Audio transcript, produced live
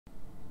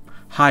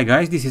Hi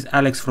guys, this is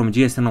Alex from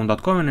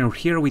gsnhome.com and we're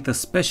here with a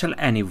special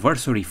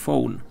anniversary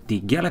phone. The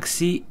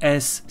Galaxy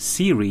S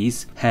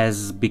series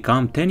has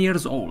become 10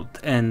 years old,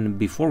 and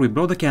before we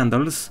blow the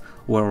candles,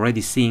 we're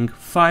already seeing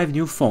 5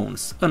 new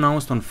phones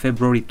announced on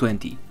February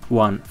 20.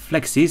 One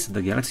flexes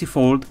the Galaxy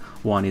Fold,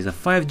 one is a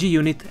 5G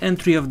unit,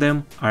 and 3 of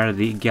them are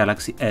the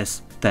Galaxy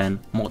S10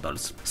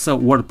 models. So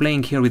we're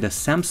playing here with the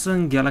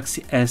Samsung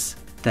Galaxy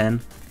S10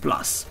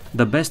 Plus,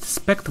 the best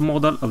spec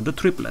model of the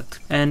triplet,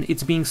 and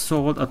it's being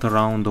sold at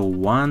around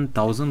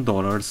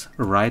 $1,000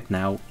 right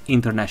now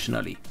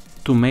internationally.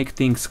 To make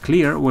things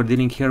clear, we're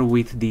dealing here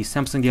with the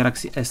Samsung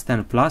Galaxy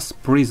S10 Plus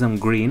Prism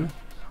Green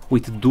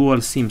with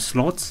dual SIM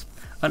slots,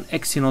 an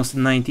Exynos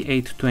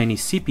 9820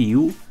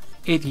 CPU,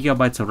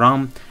 8GB of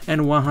RAM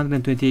and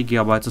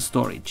 128GB of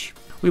storage.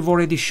 We've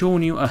already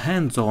shown you a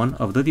hands-on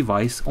of the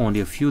device only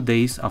a few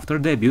days after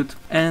debut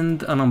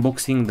and an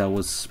unboxing that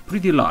was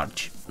pretty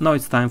large. Now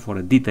it's time for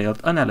a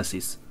detailed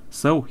analysis.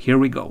 So here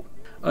we go.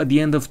 At the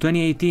end of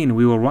 2018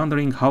 we were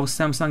wondering how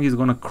Samsung is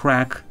gonna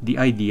crack the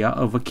idea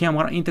of a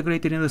camera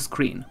integrated in the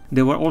screen.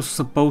 They were also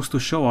supposed to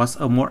show us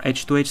a more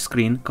edge-to-edge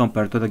screen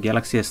compared to the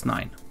Galaxy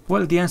S9.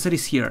 Well, the answer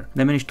is here.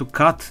 They managed to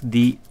cut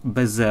the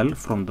bezel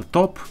from the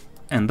top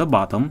and the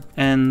bottom,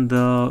 and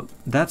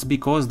that's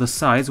because the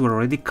sides were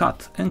already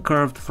cut and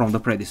curved from the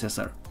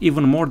predecessor.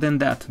 Even more than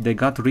that, they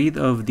got rid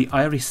of the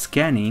iris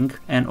scanning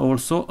and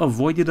also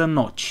avoided a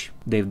notch.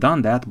 They've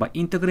done that by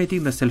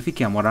integrating the selfie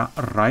camera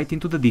right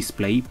into the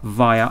display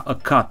via a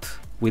cut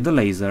with the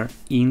laser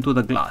into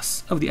the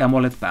glass of the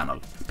AMOLED panel.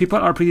 People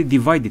are pretty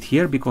divided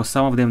here because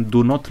some of them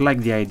do not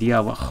like the idea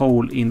of a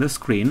hole in the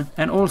screen,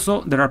 and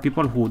also there are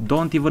people who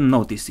don't even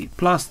notice it.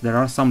 Plus there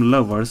are some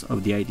lovers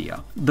of the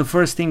idea. The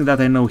first thing that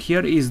I know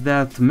here is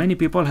that many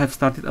people have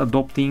started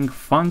adopting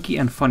funky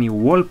and funny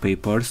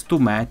wallpapers to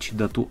match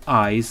the two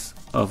eyes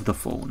of the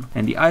phone,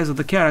 and the eyes of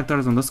the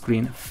characters on the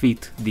screen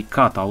fit the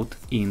cutout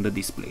in the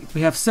display.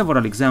 We have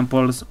several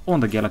examples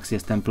on the Galaxy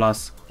S10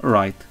 Plus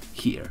right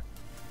here.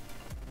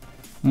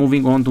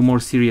 Moving on to more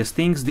serious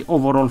things, the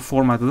overall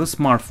format of the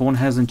smartphone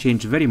hasn't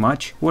changed very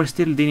much. We're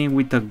still dealing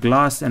with a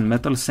glass and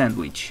metal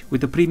sandwich,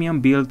 with a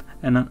premium build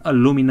and an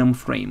aluminum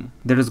frame.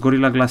 There is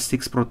Gorilla Glass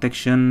 6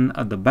 protection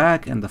at the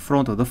back and the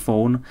front of the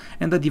phone,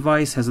 and the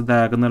device has a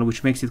diagonal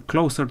which makes it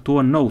closer to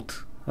a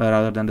Note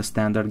rather than the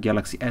standard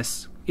Galaxy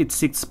S. It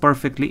sits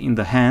perfectly in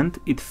the hand,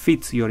 it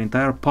fits your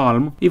entire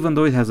palm, even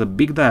though it has a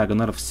big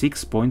diagonal of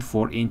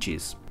 6.4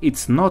 inches.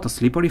 It's not a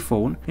slippery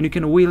phone, and you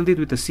can wield it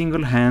with a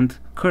single hand,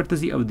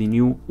 courtesy of the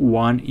new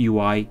One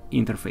UI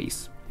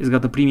interface. It's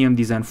got a premium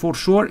design for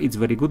sure, it's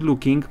very good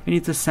looking, and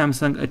it's a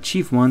Samsung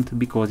achievement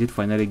because it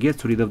finally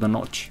gets rid of the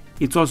notch.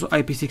 It's also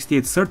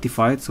IP68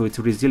 certified, so it's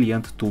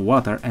resilient to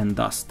water and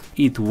dust.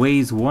 It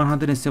weighs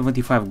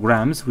 175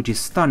 grams, which is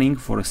stunning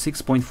for a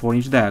 6.4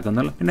 inch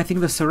diagonal, and I think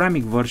the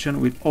ceramic version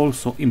will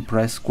also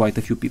impress quite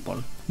a few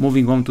people.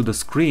 Moving on to the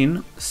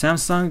screen,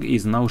 Samsung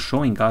is now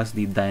showing us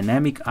the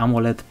Dynamic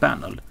AMOLED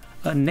panel,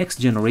 a next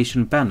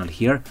generation panel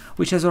here,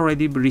 which has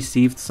already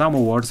received some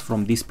awards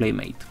from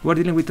DisplayMate. We're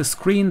dealing with a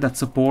screen that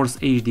supports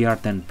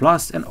HDR10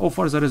 Plus and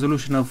offers a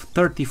resolution of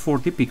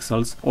 3040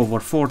 pixels over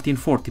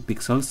 1440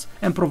 pixels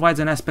and provides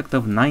an aspect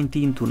of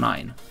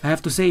 19:9. I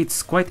have to say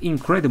it's quite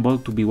incredible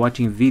to be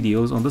watching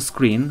videos on the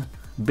screen.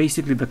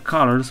 Basically the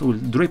colors will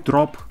drip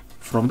drop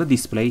from the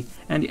display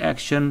and the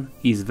action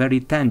is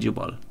very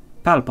tangible,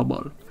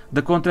 palpable.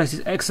 The contrast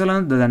is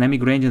excellent, the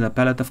dynamic range and the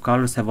palette of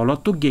colors have a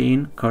lot to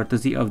gain,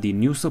 courtesy of the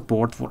new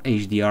support for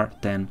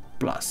HDR10+.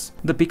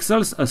 The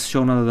pixels, as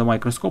shown under the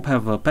microscope,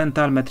 have a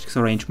pentile matrix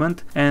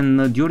arrangement,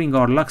 and during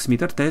our lux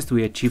meter test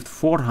we achieved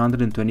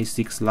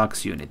 426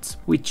 lux units,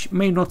 which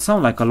may not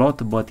sound like a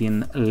lot, but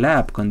in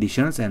lab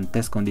conditions and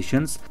test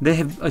conditions they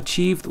have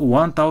achieved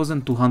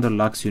 1200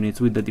 lux units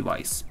with the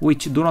device,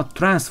 which do not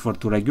transfer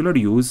to regular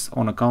use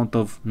on account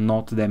of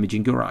not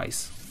damaging your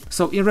eyes.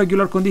 So in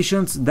regular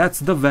conditions, that's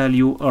the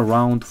value,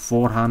 around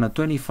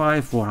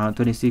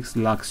 425-426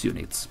 lux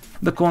units.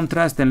 The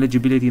contrast and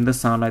legibility in the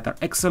sunlight are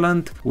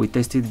excellent. We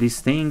tested this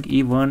thing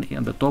even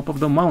in the top of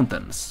the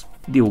mountains.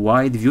 The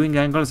wide viewing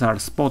angles are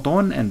spot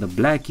on and the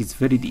black is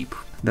very deep.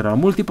 There are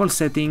multiple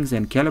settings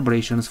and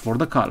calibrations for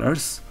the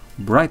colors,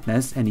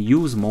 brightness and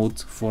use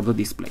modes for the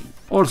display.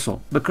 Also,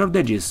 the curved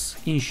edges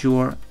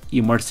ensure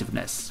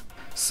immersiveness.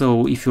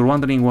 So if you're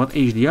wondering what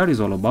HDR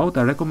is all about,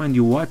 I recommend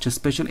you watch a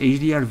special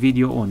HDR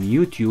video on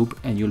YouTube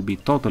and you'll be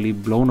totally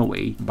blown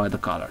away by the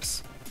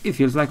colors. It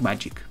feels like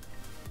magic.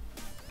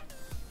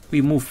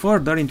 We move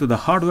further into the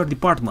hardware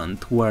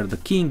department, where the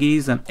king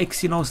is an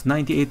Exynos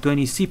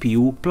 9820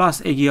 CPU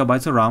plus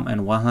 8GB of RAM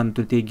and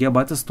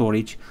 128GB of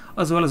storage,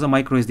 as well as a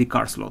microSD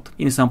card slot.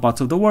 In some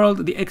parts of the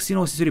world, the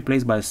Exynos is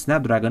replaced by a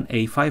Snapdragon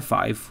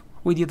 855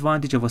 with the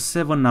advantage of a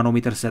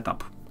 7nm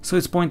setup. So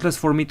it's pointless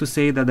for me to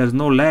say that there's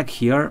no lag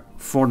here.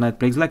 Fortnite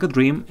plays like a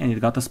dream and it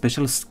got a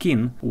special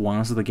skin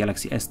once the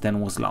Galaxy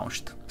S10 was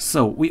launched.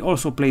 So we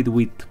also played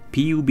with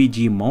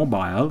PUBG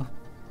Mobile,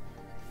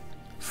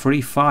 Free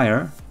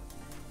Fire,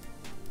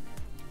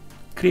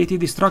 Creative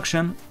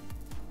Destruction,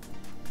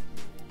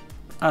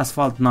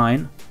 Asphalt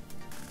 9,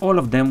 all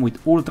of them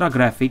with ultra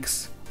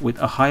graphics, with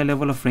a high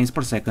level of frames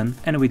per second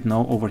and with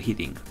no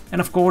overheating.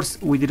 And of course,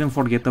 we didn't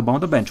forget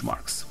about the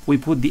benchmarks. We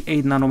put the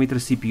 8nm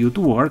CPU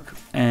to work,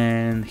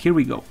 and here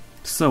we go.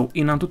 So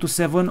in AnTuTu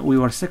 7 we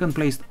were second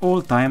placed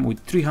all time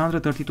with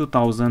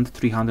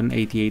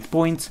 332,388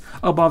 points,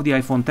 above the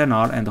iPhone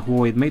XR and the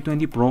Huawei Mate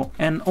 20 Pro,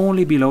 and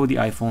only below the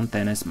iPhone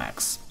XS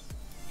Max.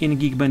 In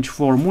Geekbench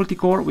 4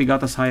 Multicore we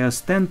got as high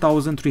as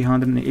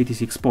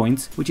 10,386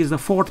 points, which is the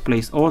 4th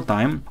place all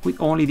time, with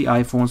only the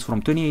iPhones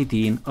from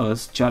 2018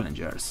 as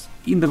challengers.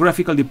 In the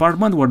graphical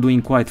department we're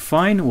doing quite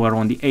fine. We're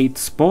on the 8th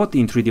spot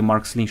in 3D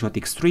Mark Slingshot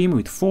Extreme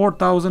with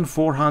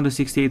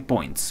 4,468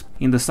 points.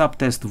 In the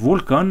subtest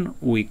Vulkan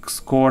we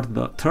scored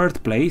the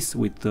 3rd place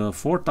with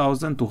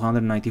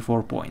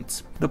 4,294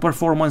 points. The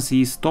performance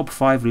is top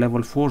 5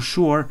 level for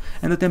sure,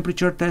 and the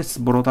temperature tests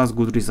brought us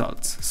good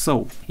results.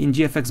 So in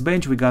GFX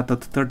Bench we got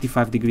at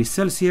 35 degrees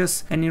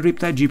Celsius, and in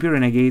Riptide GP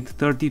Renegade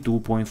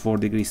 32.4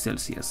 degrees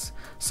Celsius.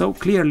 So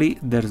clearly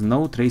there's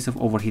no trace of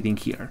overheating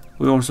here.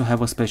 We also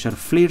have a special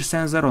FLIR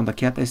sensor on the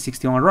Cat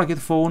S61 Rocket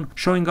phone,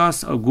 showing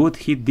us a good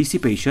heat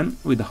dissipation,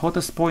 with the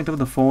hottest point of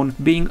the phone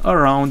being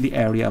around the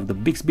area of the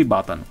Bixby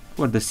button,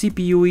 where the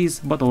CPU is,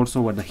 but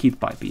also where the heat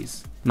pipe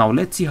is. Now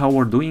let's see how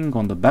we're doing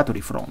on the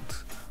battery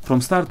front.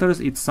 From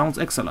starters it sounds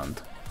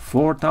excellent.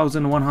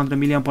 4,100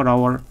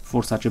 mAh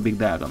for such a big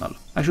diagonal.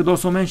 I should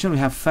also mention we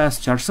have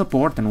fast charge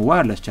support and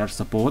wireless charge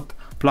support,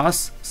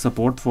 plus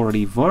support for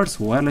reverse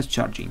wireless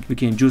charging. We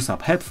can juice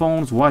up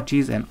headphones,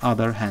 watches and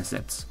other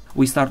handsets.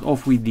 We start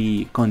off with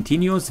the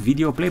continuous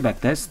video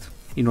playback test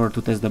in order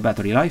to test the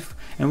battery life,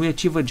 and we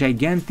achieve a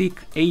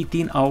gigantic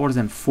 18 hours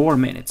and 4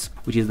 minutes,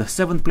 which is the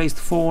 7th placed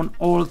phone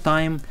all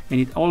time, and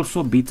it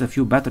also beats a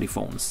few battery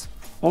phones.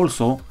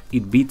 Also,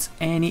 it beats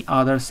any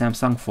other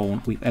Samsung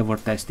phone we've ever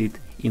tested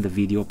in the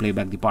video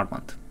playback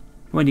department.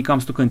 When it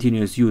comes to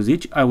continuous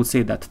usage, I would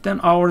say that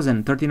 10 hours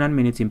and 39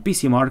 minutes in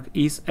PCMark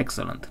is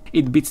excellent.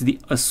 It beats the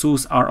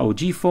Asus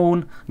ROG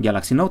phone,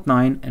 Galaxy Note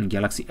 9 and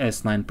Galaxy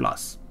S9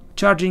 Plus.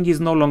 Charging is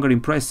no longer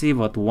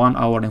impressive at 1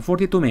 hour and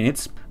 42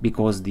 minutes,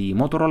 because the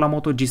Motorola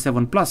Moto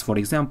G7 Plus, for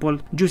example,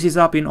 juices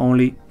up in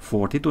only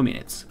 42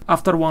 minutes.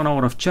 After 1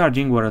 hour of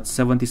charging we're at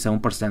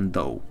 77%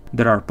 though.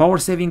 There are power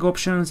saving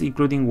options,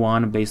 including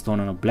one based on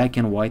a black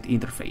and white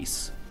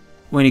interface.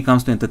 When it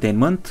comes to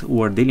entertainment,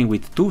 we're dealing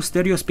with two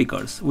stereo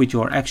speakers, which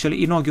were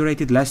actually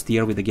inaugurated last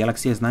year with the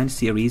Galaxy S9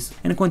 series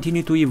and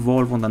continue to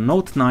evolve on the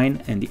Note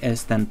 9 and the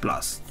S10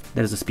 Plus.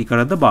 There's a speaker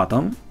at the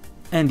bottom,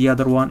 and the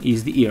other one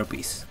is the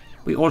earpiece.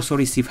 We also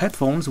receive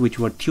headphones which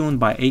were tuned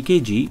by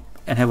AKG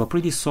and have a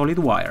pretty solid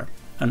wire,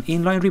 an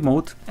inline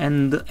remote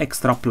and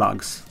extra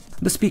plugs.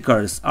 The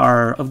speakers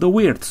are of the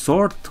weird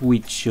sort,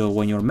 which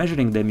when you're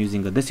measuring them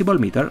using a decibel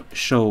meter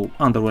show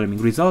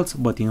underwhelming results,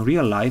 but in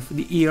real life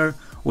the ear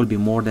will be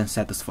more than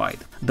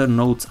satisfied. The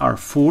notes are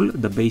full,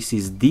 the bass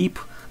is deep,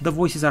 the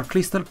voices are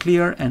crystal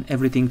clear, and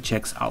everything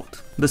checks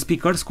out. The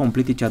speakers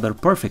complete each other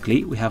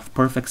perfectly, we have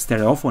perfect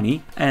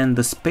stereophony, and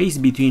the space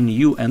between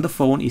you and the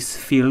phone is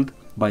filled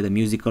by the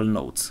musical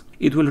notes.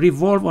 It will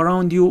revolve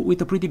around you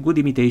with a pretty good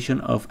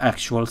imitation of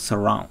actual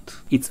surround.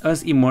 It's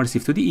as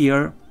immersive to the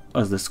ear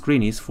as the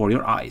screen is for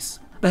your eyes.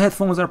 The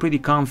headphones are pretty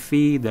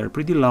comfy, they're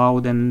pretty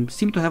loud and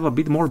seem to have a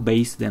bit more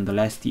bass than the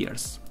last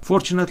years.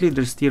 Fortunately,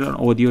 there's still an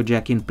audio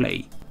jack in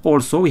play.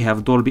 Also, we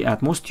have Dolby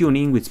Atmos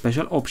tuning with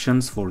special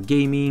options for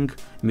gaming,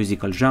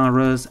 musical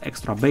genres,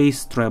 extra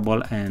bass,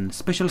 treble and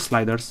special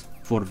sliders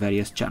for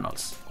various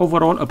channels.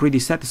 Overall, a pretty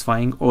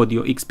satisfying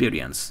audio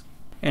experience.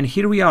 And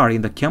here we are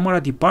in the camera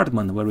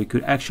department, where we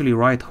could actually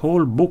write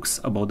whole books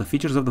about the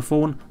features of the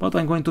phone, but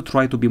I'm going to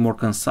try to be more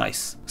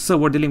concise. So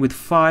we're dealing with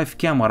 5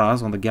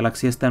 cameras on the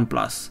Galaxy S10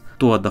 Plus,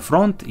 2 at the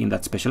front in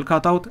that special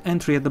cutout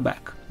and 3 at the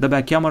back. The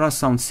back cameras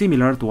sound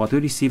similar to what we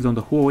received on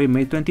the Huawei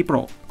Mate 20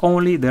 Pro,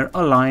 only they're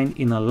aligned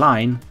in a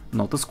line,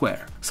 not a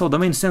square. So the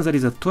main sensor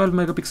is a 12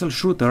 megapixel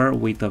shooter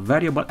with a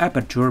variable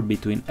aperture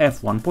between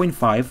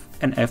f1.5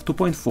 and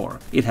f2.4.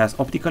 It has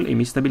optical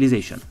image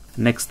stabilization.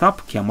 Next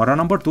up, camera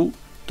number 2.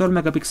 12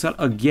 megapixel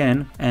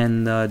again,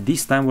 and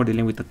this time we're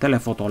dealing with a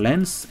telephoto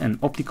lens and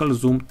optical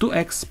zoom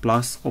 2x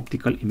plus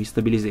optical image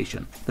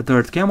stabilization. The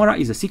third camera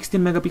is a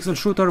 16 megapixel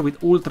shooter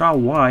with ultra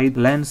wide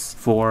lens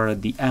for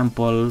the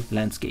ample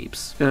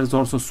landscapes. There's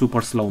also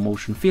super slow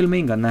motion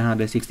filming at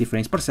 960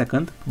 frames per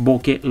second,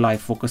 bokeh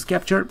live focus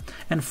capture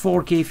and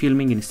 4K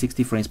filming in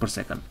 60 frames per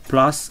second,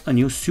 plus a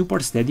new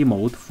super steady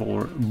mode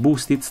for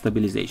boosted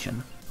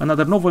stabilization.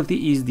 Another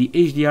novelty is the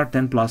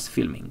HDR10 Plus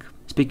filming.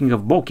 Speaking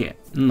of bokeh,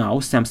 now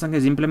Samsung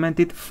has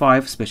implemented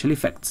 5 special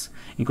effects,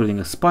 including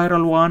a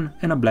spiral one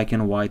and a black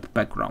and white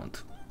background.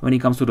 When it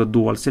comes to the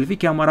dual selfie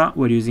camera,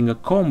 we're using a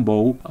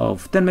combo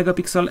of 10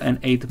 megapixel and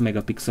 8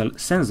 megapixel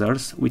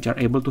sensors, which are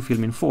able to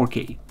film in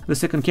 4K. The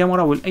second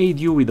camera will aid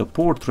you with a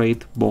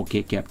portrait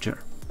bokeh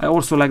capture. I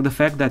also like the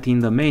fact that in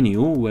the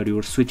menu, where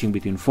you're switching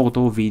between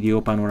photo, video,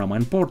 panorama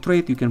and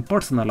portrait, you can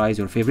personalize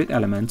your favorite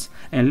elements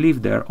and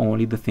leave there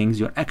only the things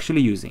you're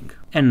actually using.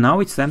 And now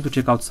it's time to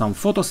check out some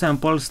photo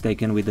samples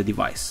taken with the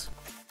device.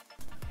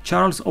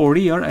 Charles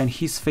O'Rear and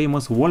his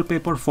famous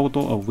wallpaper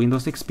photo of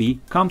Windows XP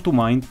come to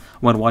mind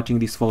when watching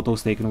these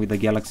photos taken with the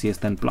Galaxy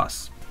S10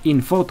 Plus.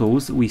 In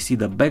photos, we see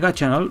the Bega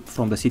channel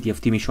from the city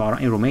of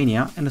Timișoara in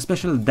Romania and a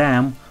special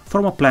dam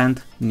from a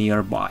plant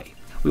nearby.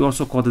 We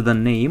also caught the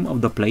name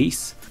of the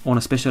place on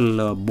a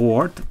special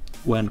board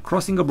when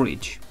crossing a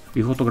bridge.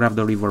 We photographed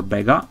the river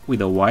Bega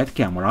with a wide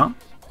camera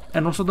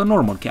and also the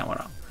normal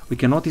camera. We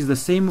can notice the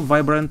same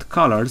vibrant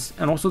colors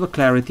and also the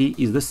clarity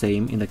is the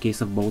same in the case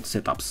of both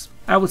setups.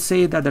 I would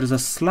say that there is a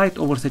slight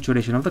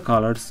oversaturation of the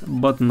colors,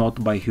 but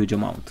not by a huge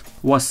amount.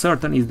 What's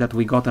certain is that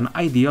we got an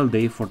ideal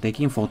day for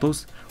taking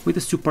photos with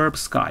a superb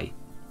sky.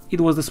 It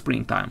was the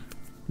springtime.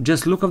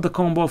 Just look at the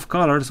combo of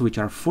colors which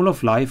are full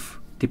of life,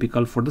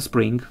 typical for the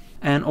spring,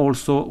 and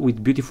also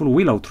with beautiful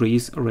willow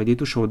trees ready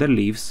to show their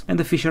leaves and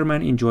the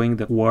fishermen enjoying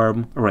the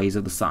warm rays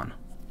of the sun.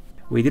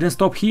 We didn't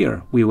stop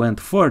here, we went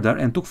further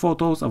and took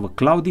photos of a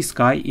cloudy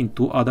sky in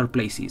two other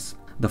places.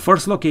 The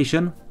first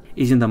location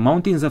is in the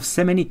mountains of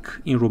Semenic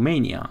in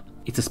Romania.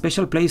 It's a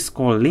special place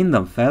called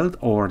Lindenfeld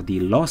or the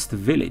Lost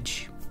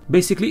Village.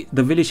 Basically,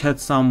 the village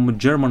had some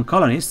German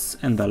colonists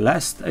and the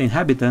last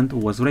inhabitant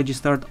was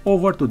registered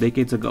over 2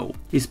 decades ago.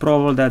 It's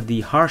probable that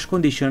the harsh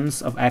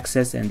conditions of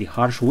access and the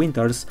harsh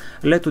winters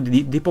led to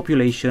the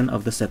depopulation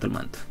of the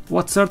settlement.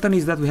 What's certain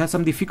is that we had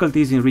some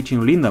difficulties in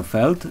reaching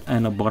Lindenfeld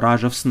and a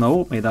barrage of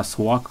snow made us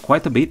walk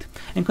quite a bit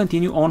and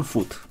continue on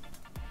foot.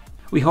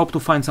 We hope to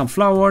find some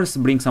flowers,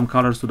 bring some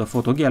colors to the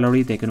photo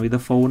gallery taken with the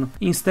phone.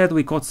 Instead,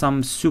 we caught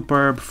some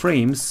superb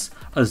frames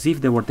as if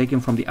they were taken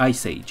from the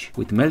Ice Age,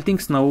 with melting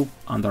snow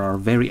under our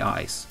very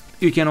eyes.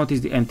 You can notice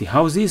the empty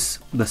houses,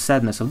 the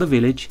sadness of the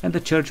village, and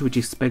the church which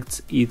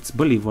expects its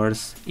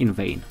believers in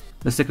vain.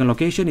 The second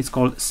location is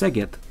called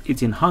Szeged.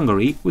 It's in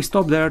Hungary. We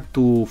stopped there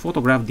to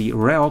photograph the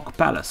Reok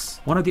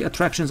Palace, one of the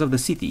attractions of the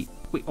city.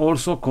 We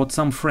also caught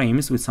some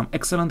frames with some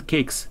excellent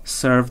cakes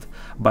served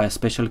by a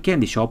special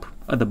candy shop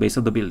at the base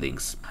of the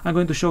buildings. I'm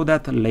going to show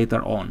that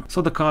later on.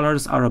 So the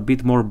colors are a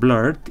bit more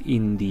blurred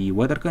in the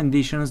weather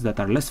conditions that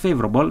are less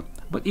favorable,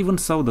 but even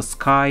so the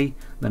sky,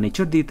 the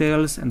nature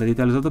details and the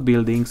details of the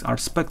buildings are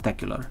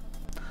spectacular.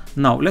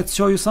 Now let's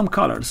show you some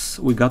colors.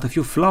 We got a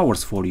few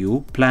flowers for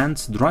you,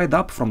 plants dried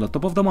up from the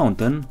top of the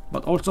mountain,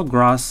 but also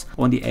grass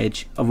on the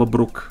edge of a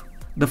brook.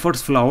 The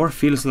first flower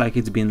feels like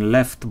it's been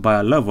left by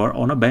a lover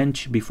on a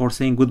bench before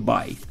saying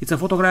goodbye. It's a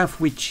photograph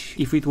which,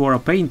 if it were a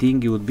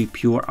painting, it would be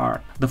pure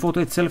art. The photo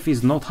itself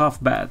is not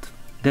half bad.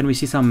 Then we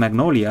see some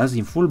magnolias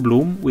in full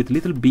bloom with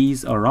little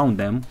bees around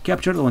them,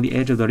 captured on the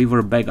edge of the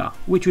river Bega,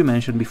 which we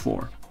mentioned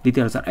before.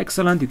 Details are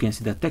excellent, you can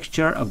see the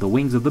texture of the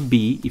wings of the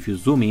bee if you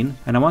zoom in,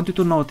 and I want you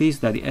to notice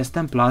that the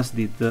S10 Plus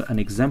did an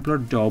exemplar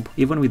job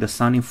even with the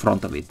sun in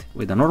front of it,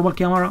 with the normal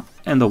camera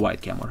and the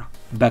wide camera.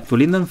 Back to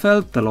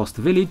Lindenfeld, the lost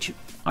village.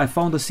 I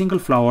found a single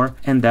flower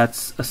and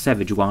that's a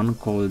savage one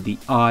called the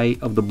Eye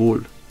of the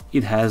Bull.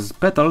 It has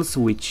petals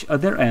which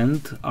at their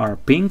end are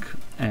pink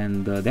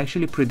and they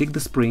actually predict the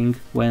spring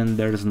when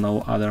there's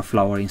no other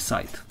flower in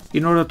sight.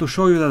 In order to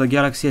show you that the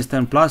Galaxy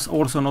S10 Plus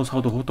also knows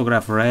how to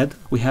photograph red,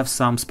 we have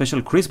some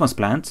special Christmas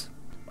plants,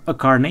 a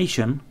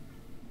carnation,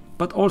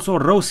 but also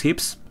rose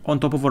hips on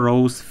top of a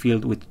rose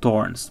filled with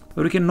thorns,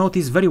 where we can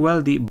notice very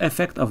well the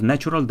effect of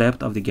natural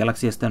depth of the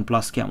Galaxy S10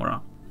 Plus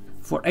camera.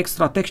 For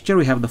extra texture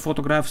we have the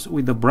photographs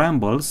with the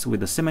brambles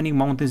with the Semenic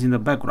mountains in the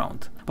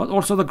background, but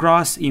also the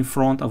grass in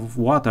front of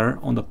water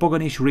on the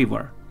Poganish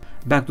river.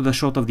 Back to the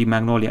shot of the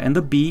magnolia and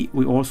the bee,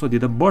 we also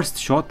did a burst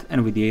shot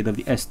and with the aid of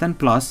the S10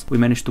 Plus we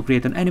managed to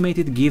create an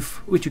animated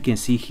GIF which you can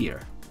see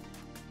here.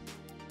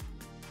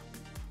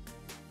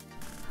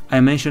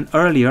 I mentioned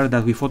earlier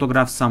that we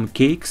photographed some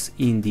cakes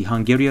in the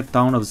Hungarian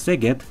town of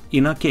Szeged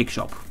in a cake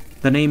shop.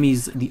 The name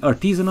is the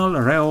Artisanal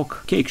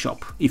Reok Cake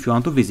Shop if you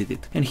want to visit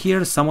it, and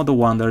here's some of the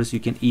wonders you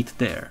can eat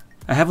there.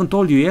 I haven't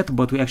told you yet,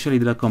 but we actually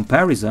did a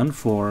comparison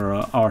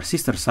for our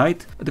sister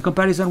site. The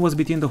comparison was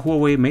between the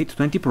Huawei Mate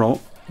 20 Pro,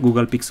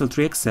 Google Pixel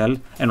 3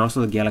 XL and also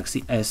the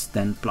Galaxy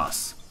S10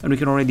 Plus. And we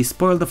can already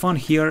spoil the fun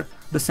here,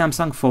 the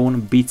Samsung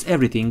phone beats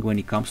everything when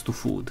it comes to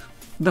food.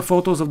 The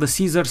photos of the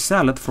Caesar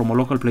salad from a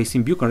local place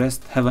in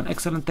Bucharest have an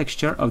excellent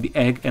texture of the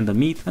egg and the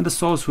meat, and the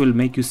sauce will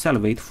make you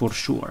salivate for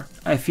sure.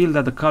 I feel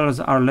that the colors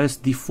are less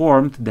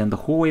deformed than the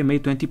Huawei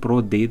Mate 20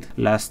 Pro did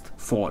last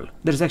fall.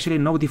 There's actually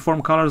no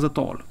deformed colors at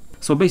all.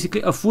 So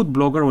basically a food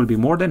blogger will be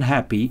more than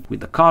happy with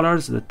the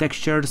colors, the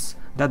textures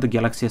that the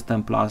Galaxy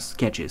S10 Plus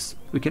catches.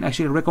 We can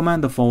actually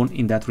recommend the phone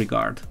in that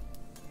regard.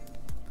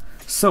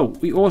 So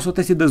we also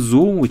tested the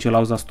zoom, which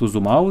allows us to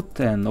zoom out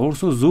and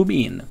also zoom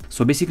in.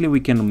 So basically we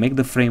can make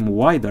the frame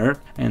wider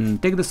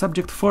and take the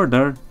subject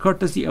further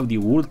courtesy of the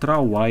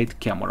ultra wide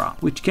camera,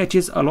 which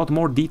catches a lot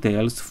more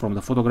details from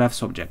the photograph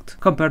subject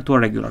compared to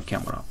a regular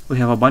camera. We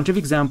have a bunch of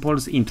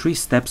examples in 3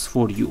 steps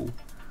for you.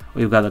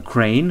 We've got a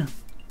crane,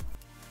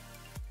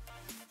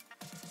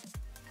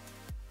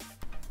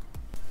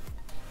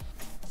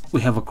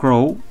 we have a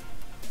crow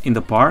in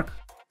the park,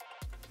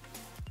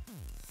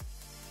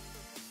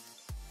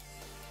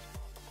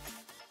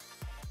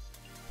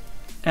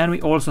 and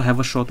we also have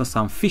a shot of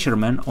some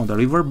fishermen on the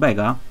river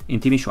Bega in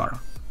Timișoara.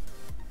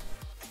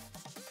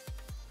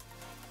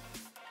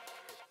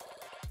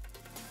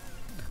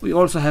 We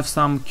also have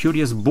some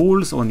curious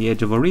bulls on the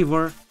edge of a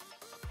river,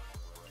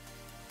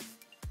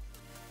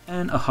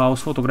 and a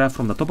house photographed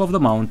from the top of the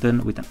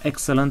mountain with an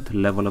excellent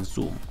level of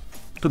zoom.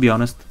 To be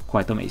honest,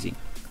 quite amazing.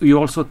 We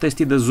also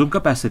tested the zoom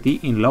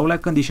capacity in low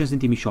light conditions in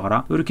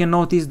Timișoara, where you can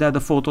notice that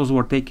the photos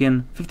were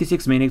taken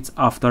 56 minutes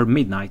after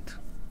midnight.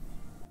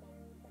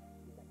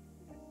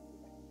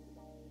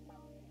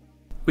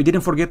 We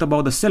didn't forget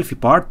about the selfie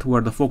part, where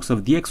the folks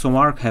of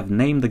DxOMark have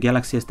named the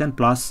Galaxy S10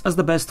 Plus as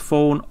the best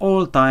phone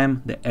all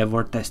time they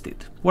ever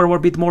tested. We're a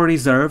bit more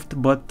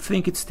reserved, but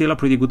think it's still a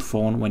pretty good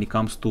phone when it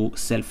comes to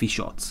selfie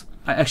shots.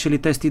 I actually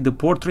tested the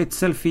portrait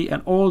selfie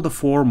and all the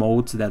 4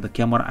 modes that the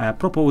camera app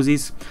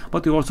proposes,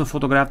 but we also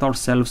photographed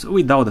ourselves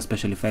without the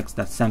special effects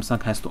that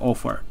Samsung has to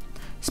offer.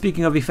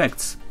 Speaking of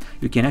effects,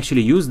 you can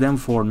actually use them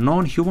for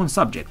non-human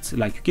subjects,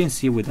 like you can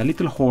see with a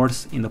little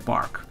horse in the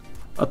park.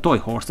 A toy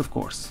horse, of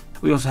course.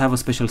 We also have a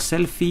special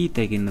selfie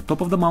taken at the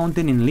top of the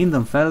mountain in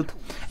Lindenfeld,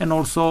 and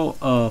also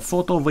a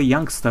photo of a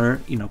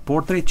youngster in a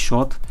portrait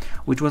shot,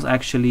 which was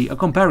actually a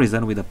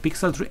comparison with the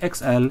Pixel 3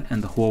 XL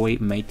and the Huawei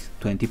Mate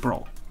 20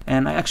 Pro.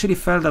 And I actually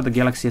felt that the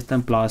Galaxy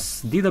S10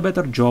 Plus did a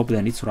better job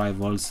than its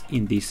rivals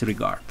in this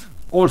regard.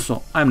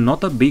 Also, I'm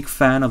not a big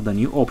fan of the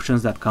new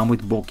options that come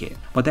with bokeh,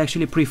 but I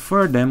actually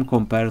prefer them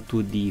compared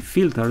to the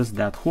filters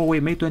that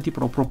Huawei Mate 20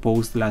 Pro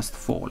proposed last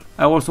fall.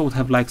 I also would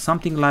have liked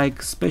something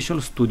like special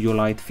studio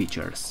light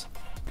features.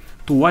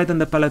 To widen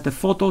the palette of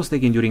photos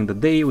taken during the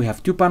day, we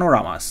have 2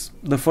 panoramas.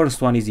 The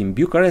first one is in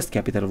Bucharest,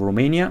 capital of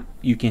Romania.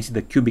 You can see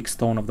the cubic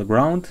stone of the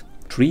ground,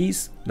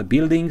 trees, the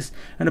buildings,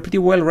 and a pretty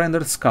well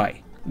rendered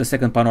sky. The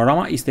second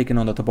panorama is taken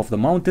on the top of the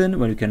mountain,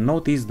 where you can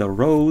notice the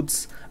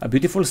roads, a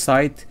beautiful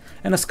sight,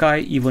 and a sky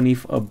even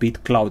if a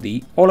bit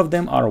cloudy. All of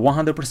them are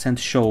 100%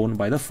 shown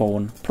by the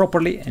phone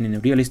properly and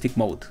in realistic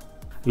mode.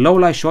 Low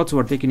light shots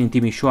were taken in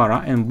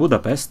Timișoara and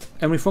Budapest,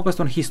 and we focused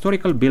on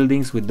historical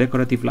buildings with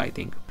decorative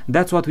lighting.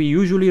 That's what we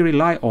usually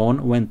rely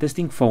on when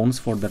testing phones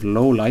for their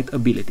low light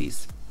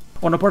abilities.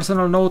 On a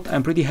personal note,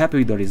 I'm pretty happy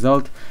with the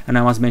result, and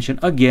I must mention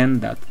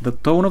again that the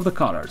tone of the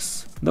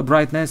colors, the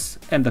brightness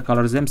and the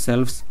colors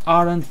themselves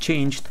aren't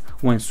changed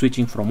when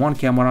switching from one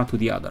camera to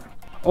the other.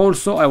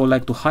 Also, I would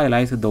like to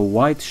highlight the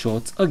wide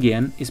shots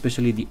again,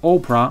 especially the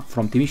Opera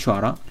from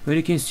Timișoara, where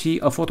you can see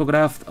a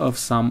photograph of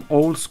some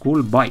old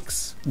school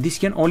bikes. This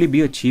can only be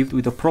achieved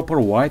with a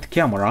proper wide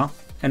camera,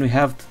 and we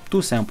have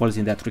 2 samples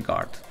in that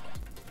regard.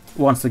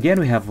 Once again,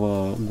 we have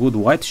a good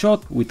wide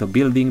shot with a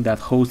building that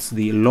hosts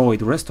the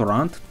Lloyd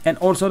restaurant, and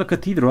also the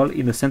cathedral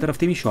in the center of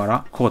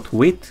Timișoara, caught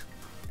with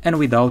and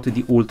without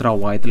the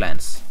ultra-wide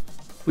lens.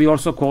 We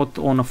also caught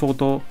on a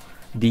photo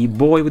the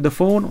boy with the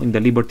phone in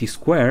the Liberty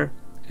Square,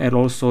 and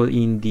also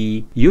in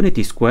the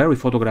Unity Square we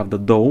photographed the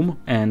dome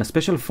and a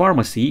special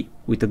pharmacy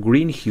with a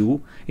green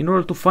hue in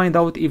order to find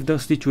out if the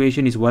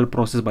situation is well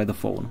processed by the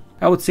phone.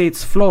 I would say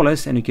it's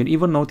flawless, and you can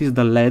even notice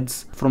the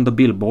LEDs from the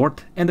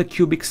billboard and the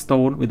cubic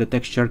stone with the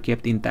texture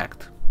kept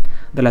intact.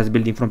 The last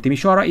building from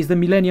Timișoara is the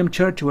Millennium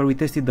Church, where we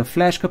tested the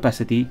flash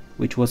capacity,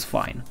 which was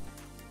fine.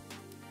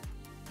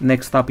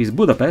 Next up is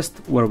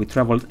Budapest, where we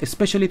traveled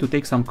especially to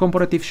take some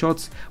comparative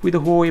shots with the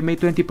Huawei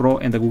Mate 20 Pro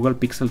and the Google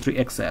Pixel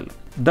 3 XL.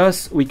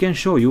 Thus, we can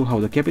show you how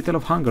the capital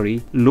of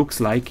Hungary looks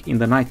like in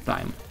the night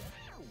time.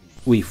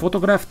 We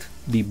photographed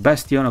the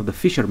bastion of the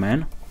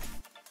fishermen,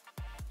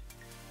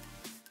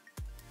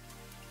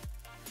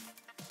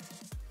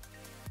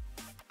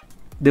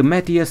 the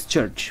Matthias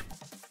Church,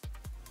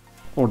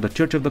 or the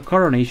Church of the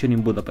Coronation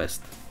in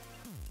Budapest.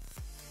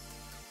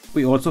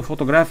 We also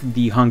photographed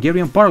the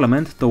Hungarian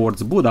parliament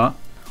towards Buda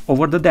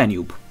over the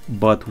Danube,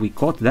 but we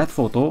caught that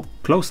photo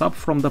close up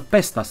from the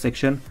Pesta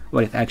section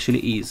where it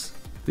actually is.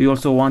 We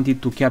also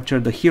wanted to capture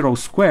the Hero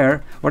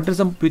Square, where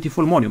there's a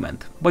beautiful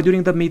monument, but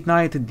during the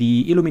midnight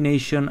the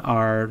illumination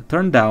are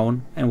turned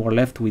down and we're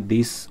left with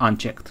this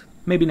unchecked.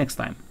 Maybe next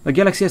time. The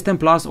Galaxy S10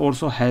 Plus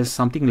also has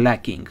something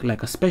lacking,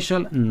 like a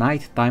special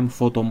nighttime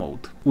photo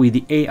mode. With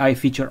the AI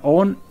feature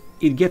on,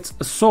 it gets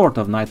a sort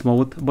of night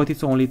mode, but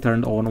it's only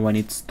turned on when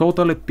it's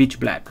totally pitch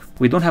black.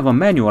 We don't have a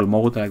manual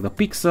mode like the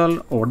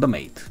Pixel or the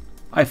Mate.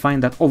 I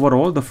find that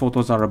overall the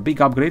photos are a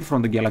big upgrade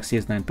from the Galaxy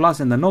S9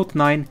 Plus and the Note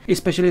 9,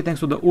 especially thanks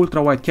to the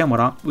ultra-wide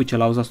camera, which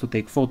allows us to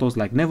take photos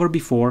like never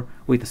before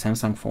with a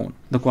Samsung phone.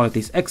 The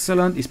quality is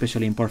excellent,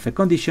 especially in perfect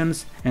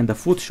conditions, and the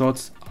food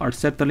shots are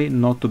certainly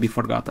not to be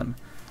forgotten.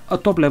 A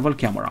top-level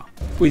camera.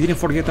 We didn't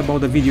forget about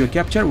the video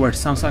capture, where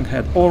Samsung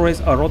had always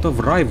a lot of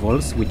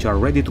rivals which are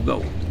ready to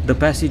go. The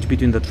passage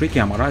between the 3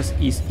 cameras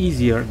is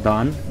easier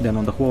done than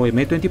on the Huawei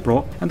Mate 20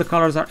 Pro, and the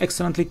colors are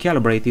excellently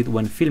calibrated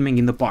when filming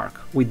in the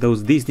park with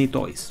those Disney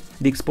toys.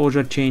 The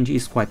exposure change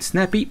is quite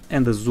snappy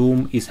and the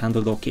zoom is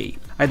handled okay.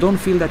 I don't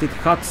feel that it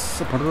cuts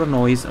apart the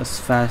noise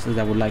as fast as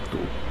I would like to.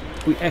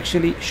 We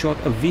actually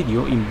shot a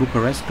video in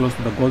Bucharest close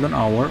to the golden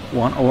hour,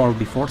 1 hour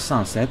before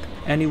sunset,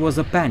 and it was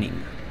a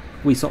panning.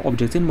 We saw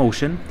objects in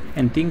motion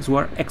and things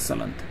were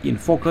excellent in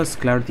focus,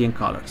 clarity and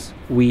colors.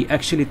 We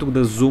actually took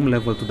the zoom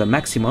level to the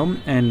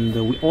maximum and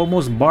we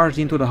almost barged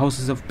into the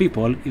houses of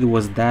people, it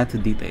was that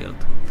detailed.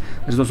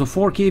 There's also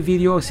 4K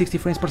video, 60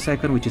 frames per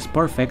second, which is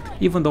perfect,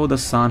 even though the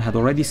sun had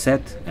already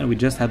set and we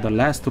just had the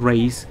last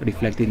rays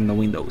reflected in the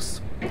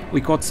windows.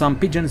 We caught some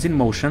pigeons in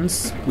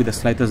motions, with the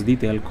slightest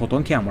detail caught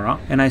on camera,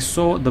 and I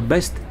saw the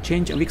best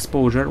change of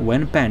exposure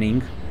when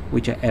panning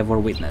which I ever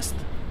witnessed.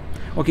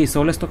 Okay,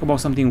 so let's talk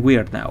about something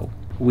weird now.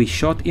 We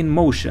shot in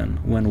motion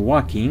when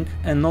walking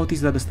and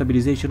noticed that the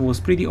stabilization was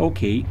pretty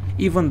okay,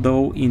 even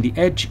though in the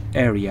edge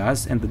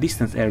areas and the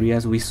distance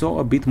areas we saw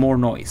a bit more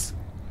noise.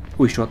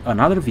 We shot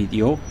another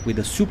video with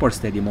the super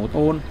steady mode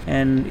on,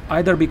 and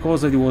either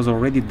because it was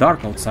already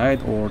dark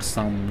outside or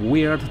some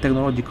weird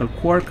technological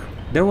quirk,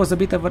 there was a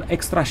bit of an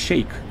extra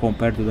shake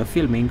compared to the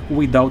filming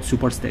without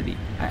super steady.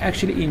 I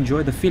actually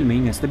enjoy the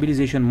filming and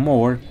stabilization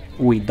more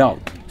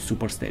without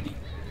super steady.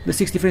 The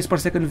 60 frames per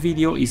second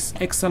video is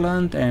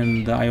excellent,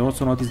 and I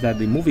also noticed that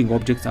the moving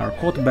objects are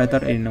caught better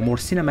and in a more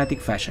cinematic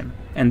fashion.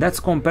 And that's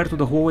compared to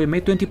the Huawei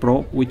Mate 20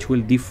 Pro, which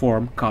will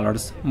deform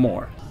colors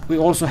more. We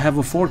also have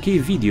a 4K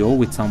video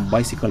with some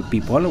bicycle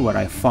people where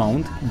I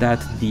found that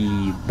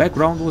the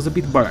background was a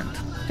bit burnt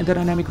and the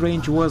dynamic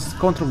range was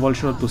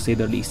controversial to say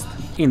the least.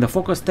 In the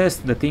focus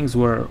test, the things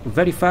were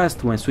very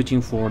fast when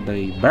switching from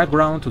the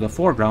background to the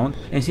foreground,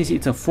 and since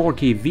it's a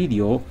 4K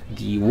video,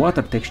 the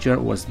water texture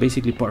was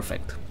basically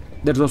perfect.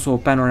 There's also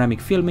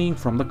panoramic filming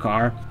from the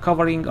car,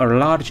 covering a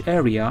large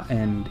area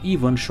and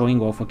even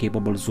showing off a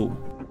capable zoom.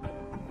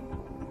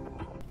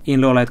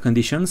 In low light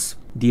conditions,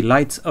 the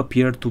lights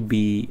appear to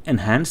be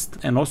enhanced,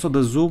 and also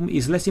the zoom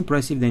is less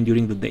impressive than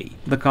during the day.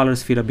 The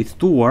colors feel a bit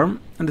too warm,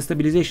 and the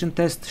stabilization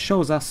test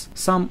shows us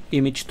some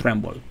image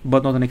tremble,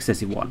 but not an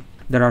excessive one.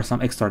 There are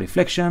some extra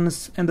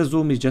reflections, and the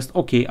zoom is just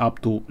okay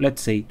up to,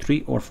 let's say,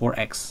 3 or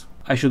 4x.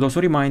 I should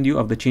also remind you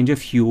of the change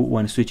of hue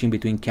when switching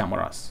between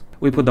cameras.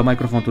 We put the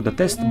microphone to the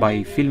test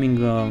by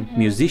filming a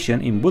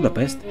musician in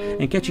Budapest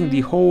and catching the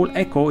whole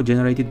echo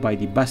generated by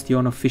the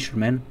bastion of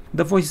fishermen,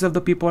 the voices of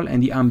the people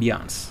and the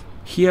ambience.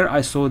 Here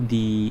I saw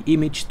the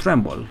image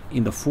tremble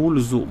in the full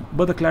zoom,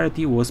 but the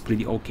clarity was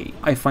pretty okay.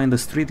 I find the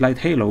streetlight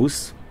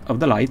halos of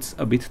the lights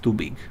a bit too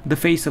big. The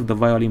face of the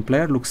violin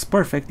player looks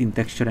perfect in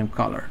texture and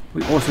color.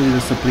 We also did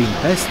a supreme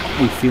test.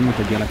 We filmed with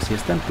the Galaxy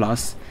S10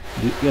 Plus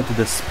at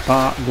the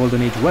Spa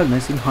Golden Age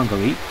Wellness in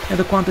Hungary, and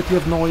the quantity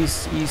of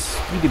noise is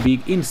pretty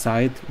big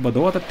inside, but the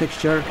water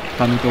texture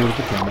coming towards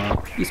the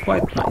camera is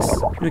quite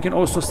nice. You can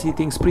also see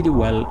things pretty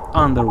well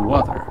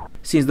underwater.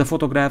 Since the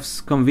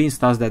photographs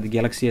convinced us that the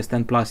Galaxy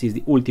S10 Plus is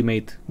the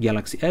ultimate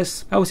Galaxy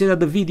S, I would say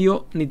that the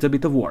video needs a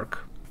bit of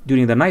work.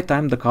 During the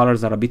nighttime the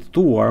colors are a bit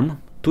too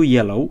warm, too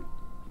yellow.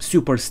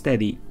 Super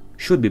steady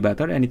should be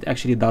better, and it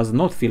actually does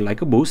not feel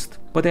like a boost,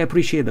 but I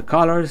appreciate the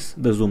colors,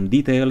 the zoom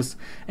details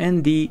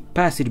and the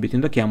passage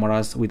between the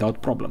cameras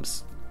without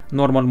problems.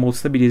 Normal mode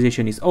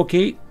stabilization is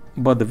okay,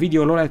 but the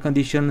video low light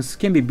conditions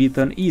can be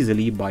beaten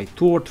easily by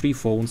 2 or 3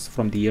 phones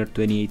from the year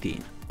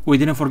 2018. We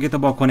didn't forget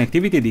about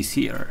connectivity this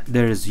year.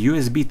 There's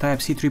USB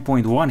Type-C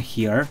 3.1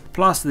 here,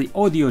 plus the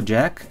audio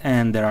jack,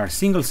 and there are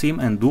single SIM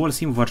and dual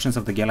SIM versions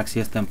of the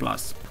Galaxy S10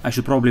 Plus. I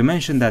should probably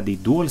mention that the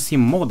dual SIM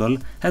model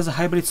has a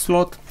hybrid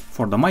slot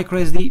for the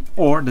microSD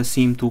or the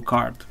SIM2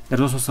 card. There's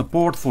also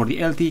support for the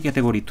LTE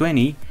category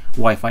 20,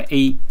 Wi-Fi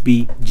A,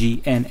 B,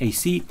 G and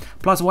AC,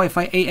 plus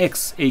Wi-Fi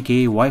AX,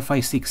 aka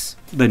Wi-Fi 6,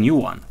 the new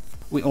one.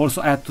 We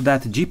also add to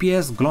that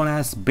GPS,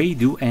 GLONASS,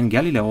 Beidou and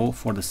Galileo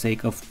for the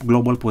sake of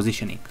global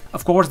positioning.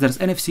 Of course, there's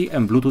NFC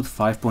and Bluetooth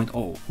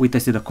 5.0. We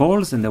tested the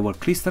calls and they were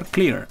crystal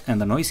clear,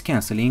 and the noise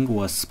cancelling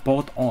was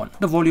spot on.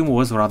 The volume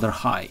was rather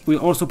high. We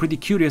were also pretty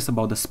curious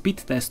about the speed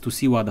test to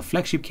see what the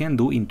flagship can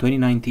do in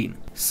 2019.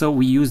 So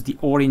we used the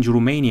Orange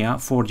Romania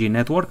 4G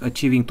network,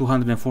 achieving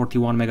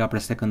 241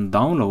 Mbps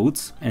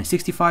downloads and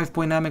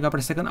 65.9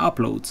 Mbps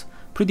uploads,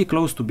 pretty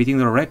close to beating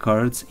the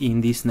records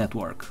in this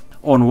network.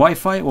 On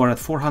Wi-Fi, we're at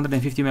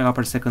 450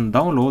 Mbps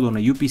download on a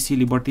UPC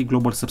Liberty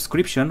Global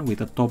subscription with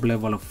a top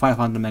level of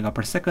 500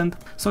 Mbps,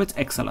 so it's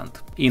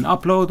excellent. In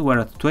upload, we're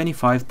at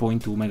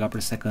 25.2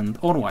 Mbps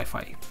on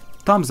Wi-Fi.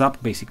 Thumbs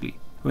up, basically.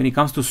 When it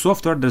comes to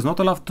software, there's not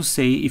a lot to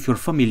say if you're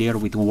familiar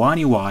with One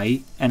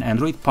UI and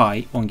Android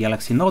Pie on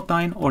Galaxy Note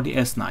 9 or the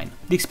S9.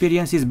 The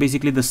experience is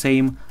basically the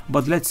same,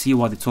 but let's see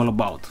what it's all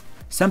about.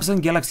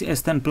 Samsung Galaxy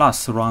S10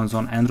 Plus runs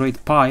on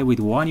Android Pie with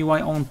One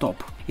UI on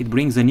top. It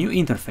brings a new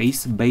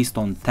interface based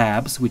on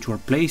tabs which were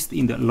placed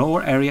in the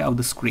lower area of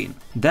the screen.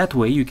 That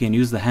way you can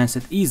use the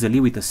handset easily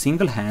with a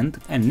single hand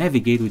and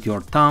navigate with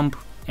your thumb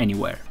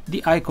anywhere.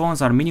 The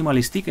icons are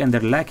minimalistic and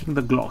they're lacking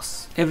the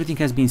gloss. Everything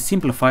has been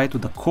simplified to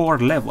the core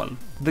level.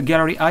 The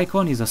gallery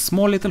icon is a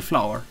small little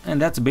flower,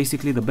 and that's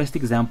basically the best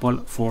example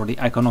for the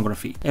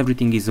iconography.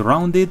 Everything is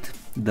rounded,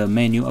 the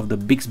menu of the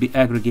Bixby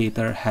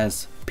aggregator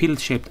has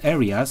pill-shaped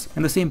areas,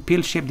 and the same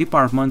pill-shaped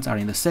departments are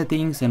in the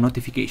settings and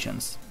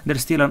notifications.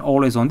 There's still an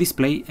always-on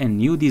display and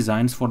new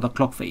designs for the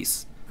clock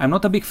face. I'm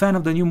not a big fan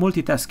of the new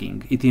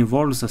multitasking. It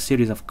involves a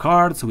series of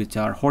cards which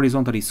are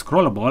horizontally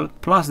scrollable,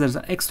 plus there's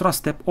an extra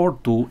step or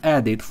two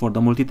added for the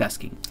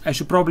multitasking. I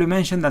should probably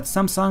mention that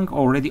Samsung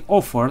already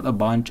offered a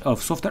bunch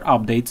of software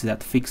updates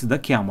that fix the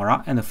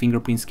camera and the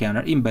fingerprint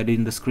scanner embedded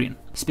in the screen.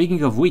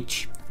 Speaking of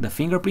which, The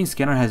fingerprint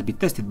scanner has been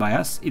tested by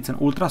us, it's an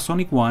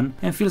ultrasonic one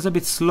and feels a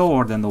bit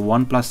slower than the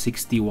OnePlus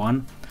 60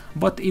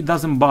 but it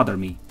doesn't bother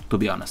me, to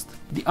be honest.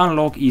 The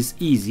unlock is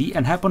easy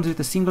and happens with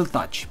a single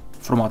touch.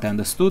 From what I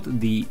understood,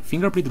 the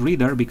fingerprint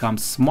reader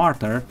becomes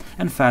smarter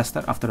and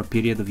faster after a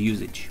period of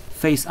usage.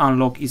 Face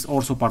unlock is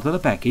also part of the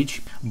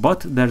package, but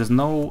there is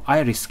no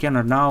iris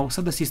scanner now,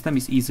 so the system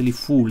is easily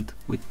fooled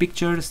with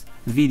pictures,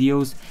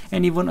 videos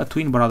and even a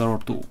twin brother or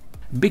two.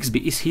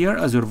 Bixby is here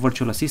as your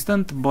virtual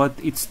assistant, but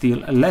it's still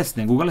less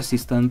than Google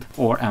Assistant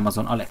or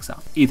Amazon Alexa.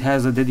 It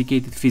has a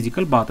dedicated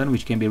physical button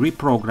which can be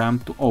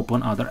reprogrammed to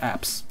open other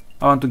apps.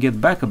 I want to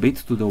get back a bit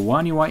to the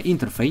One UI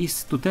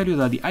interface to tell you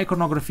that the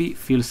iconography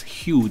feels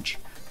huge,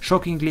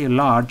 shockingly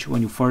large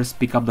when you first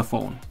pick up the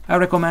phone. I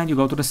recommend you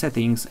go to the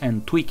settings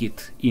and tweak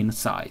it in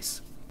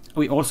size.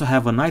 We also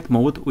have a night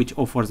mode which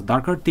offers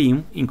darker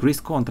theme,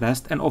 increased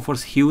contrast and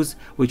offers hues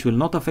which will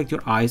not affect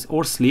your eyes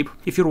or sleep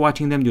if you're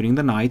watching them during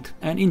the night,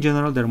 and in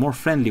general they're more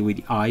friendly with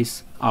the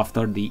eyes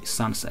after the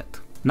sunset.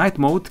 Night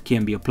mode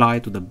can be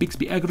applied to the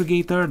Bixby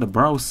aggregator, the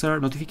browser,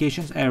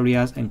 notifications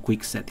areas and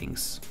quick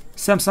settings.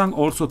 Samsung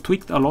also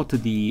tweaked a lot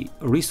the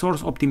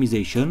resource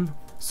optimization,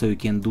 so you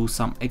can do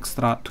some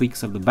extra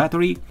tweaks of the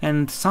battery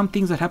and some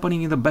things are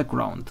happening in the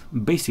background.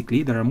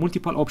 Basically, there are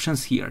multiple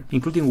options here,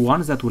 including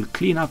ones that will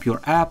clean up your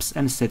apps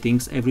and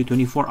settings every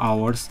 24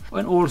 hours,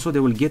 and also they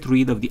will get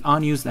rid of the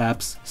unused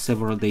apps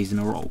several days in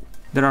a row.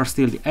 There are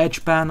still the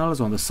edge panels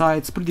on the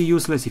sides, pretty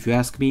useless if you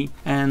ask me,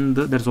 and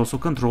there's also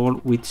control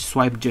with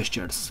swipe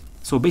gestures.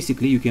 So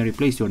basically you can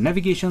replace your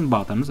navigation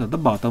buttons at the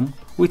bottom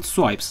with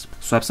swipes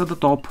at the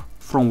top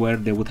from where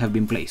they would have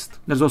been placed.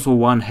 There's also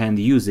one-hand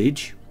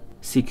usage,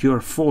 secure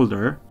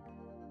folder,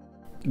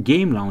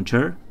 game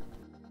launcher,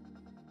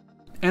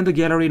 and the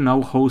gallery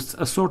now hosts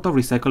a sort of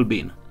recycle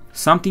bin.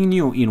 Something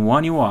new in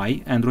One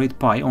UI Android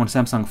Pie on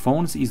Samsung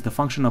phones is the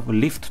function of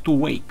lift to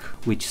wake,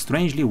 which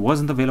strangely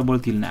wasn't available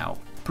till now.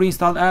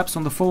 Pre-installed apps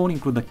on the phone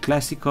include the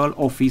classical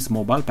Office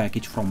mobile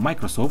package from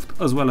Microsoft,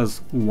 as well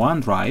as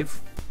OneDrive,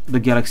 the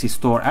Galaxy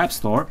Store App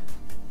Store,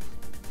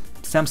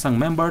 Samsung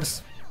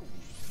Members,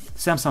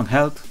 Samsung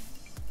Health,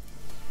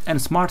 and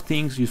smart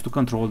things used to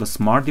control the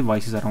smart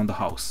devices around the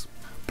house.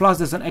 Plus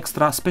there's an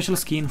extra special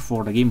skin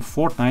for the game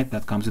Fortnite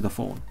that comes with the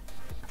phone.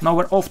 Now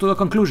we're off to the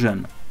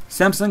conclusion.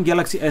 Samsung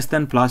Galaxy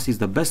S10 Plus is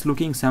the best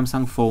looking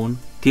Samsung phone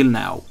till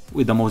now,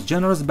 with the most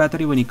generous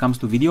battery when it comes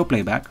to video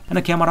playback and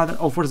a camera that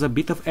offers a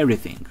bit of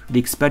everything. The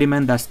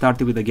experiment that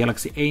started with the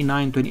Galaxy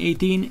A9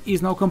 2018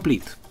 is now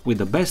complete, with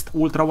the best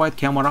ultra-wide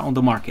camera on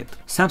the market.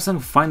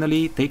 Samsung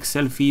finally takes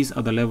selfies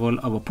at the level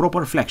of a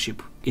proper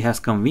flagship. It has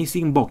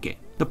convincing bokeh.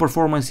 The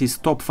performance is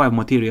top 5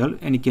 material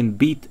and it can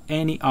beat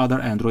any other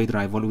Android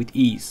rival with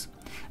ease.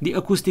 The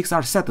acoustics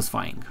are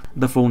satisfying.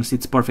 The phone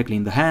sits perfectly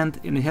in the hand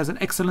and it has an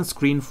excellent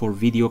screen for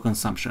video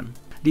consumption.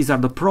 These are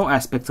the pro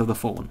aspects of the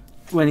phone.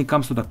 When it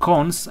comes to the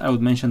cons, I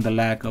would mention the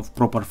lack of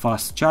proper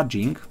fast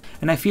charging,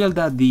 and I feel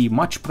that the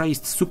much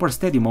praised super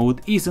steady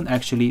mode isn't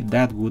actually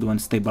that good when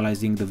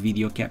stabilizing the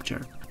video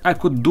capture. I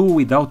could do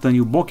without the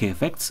new bokeh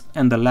effects,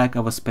 and the lack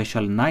of a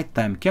special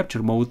nighttime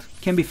capture mode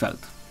can be felt.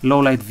 Low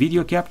light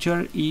video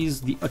capture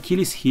is the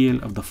Achilles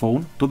heel of the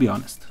phone, to be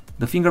honest.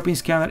 The fingerprint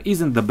scanner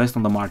isn't the best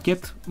on the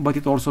market, but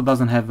it also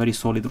doesn't have very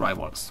solid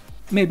rivals.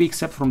 Maybe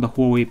except from the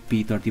Huawei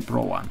P30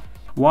 Pro one.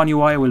 One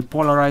UI will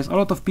polarize a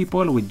lot of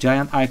people with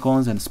giant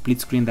icons and split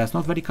screen that's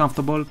not very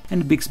comfortable,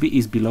 and Bixby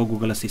is below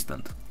Google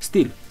Assistant.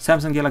 Still,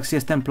 Samsung Galaxy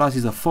S10 Plus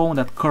is a phone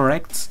that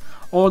corrects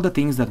all the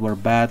things that were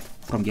bad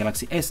from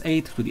Galaxy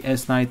S8 to the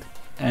S9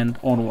 and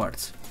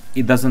onwards.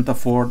 It doesn't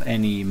afford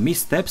any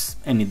missteps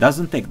and it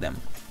doesn't take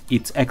them.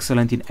 It's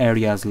excellent in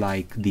areas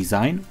like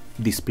design,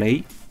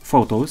 display,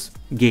 photos,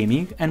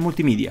 gaming and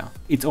multimedia.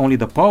 It's only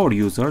the power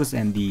users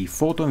and the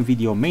photo and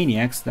video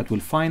maniacs that will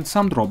find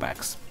some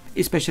drawbacks,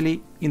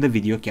 especially in the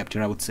video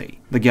capture, I would say.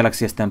 The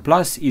Galaxy S10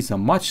 Plus is a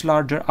much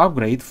larger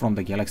upgrade from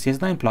the Galaxy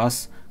S9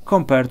 Plus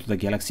compared to the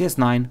Galaxy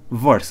S9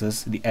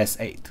 versus the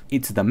S8.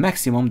 It's the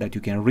maximum that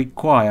you can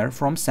require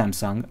from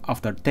Samsung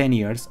after 10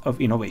 years of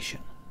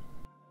innovation.